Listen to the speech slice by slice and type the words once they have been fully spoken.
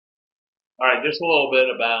All right, just a little bit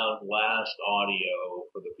about last audio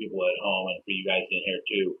for the people at home and for you guys in here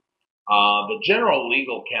too. The general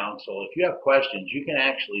legal counsel, if you have questions, you can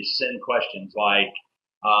actually send questions like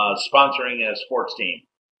sponsoring a sports team.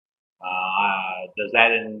 Does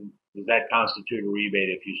that constitute a rebate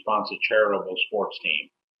if you sponsor a charitable sports team?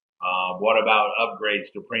 What about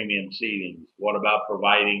upgrades to premium seatings? What about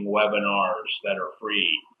providing webinars that are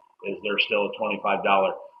free? Is there still a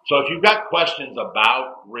 $25? So if you've got questions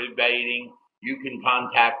about rebating, you can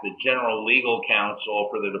contact the general legal counsel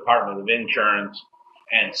for the Department of Insurance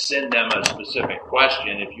and send them a specific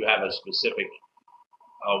question if you have a specific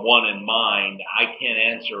one in mind. I can't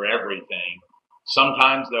answer everything.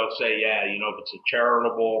 Sometimes they'll say, yeah, if it's a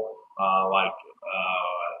charitable, like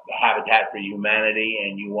the Habitat for Humanity,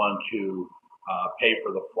 and you want to pay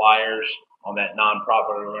for the flyers on that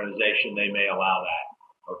nonprofit organization, they may allow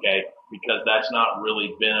that, okay? Because that's not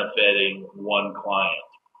really benefiting one client,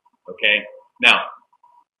 okay? Now,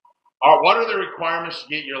 what are the requirements to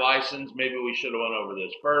get your license? Maybe we should have went over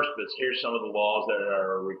this first, but here's some of the laws that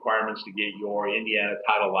are requirements to get your Indiana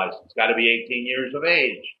title license. Got to be 18 years of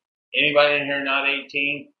age. Anybody in here not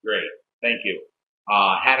 18? Great. Thank you.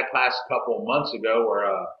 Had a class a couple of months ago where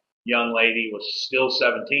a young lady was still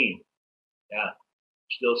 17. Yeah,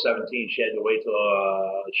 still 17. She had to wait till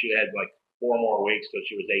she had like 4 more weeks till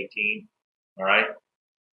she was 18. All right.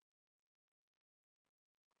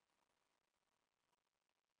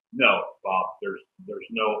 No, Bob. There's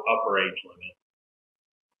no upper age limit.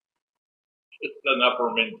 It's an upper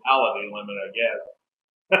mentality limit, I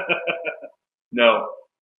guess. No.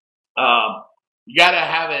 You got to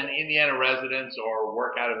have an Indiana residence or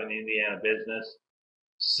work out of an Indiana business.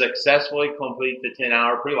 Successfully complete the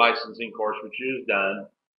 10-hour pre-licensing course, which you've done.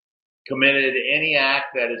 Committed any act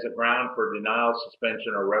that is a ground for denial,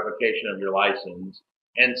 suspension, or revocation of your license,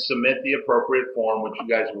 and submit the appropriate form, which you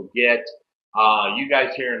guys will get. You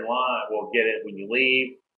guys here in line will get it when you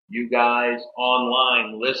leave. You guys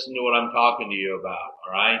online, listen to what I'm talking to you about,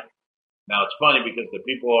 all right? Now, it's funny because the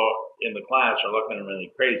people in the class are looking at me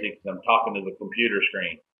really crazy because I'm talking to the computer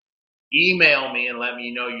screen. Email me and let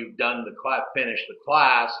me know you've done the class, finished the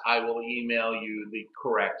class. I will email you the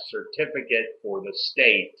correct certificate for the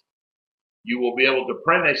state. You will be able to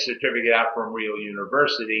print a certificate out from Real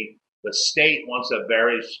University. The state wants a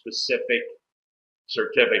very specific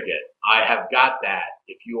certificate. I have got that.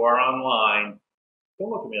 If you are online, don't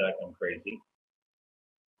look at me like I'm crazy.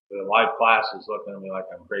 The live class is looking at me like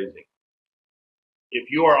I'm crazy. If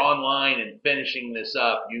you are online and finishing this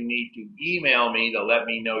up, you need to email me to let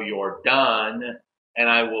me know you're done, and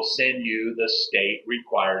I will send you the state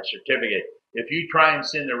required certificate. If you try and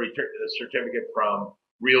send the certificate from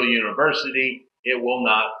Real University, it will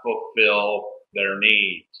not fulfill their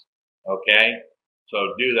needs. Okay?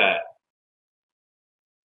 So do that.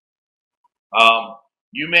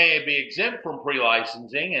 You may be exempt from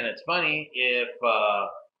pre-licensing, and it's funny if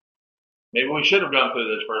maybe we should have gone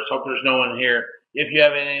through this first. Hope there's no one here. If you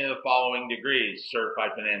have any of the following degrees: certified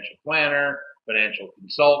financial planner, financial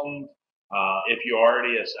consultant, if you're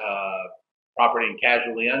already a property and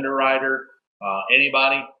casualty underwriter,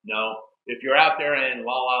 anybody? No. If you're out there in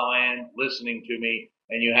La La Land listening to me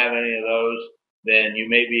and you have any of those, then you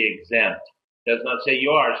may be exempt. It does not say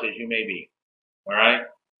you are, it says you may be. All right?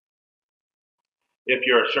 If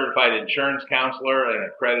you're a certified insurance counselor and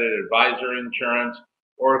accredited advisor insurance,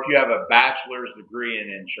 or if you have a bachelor's degree in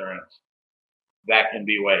insurance, that can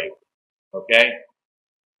be waived. Okay?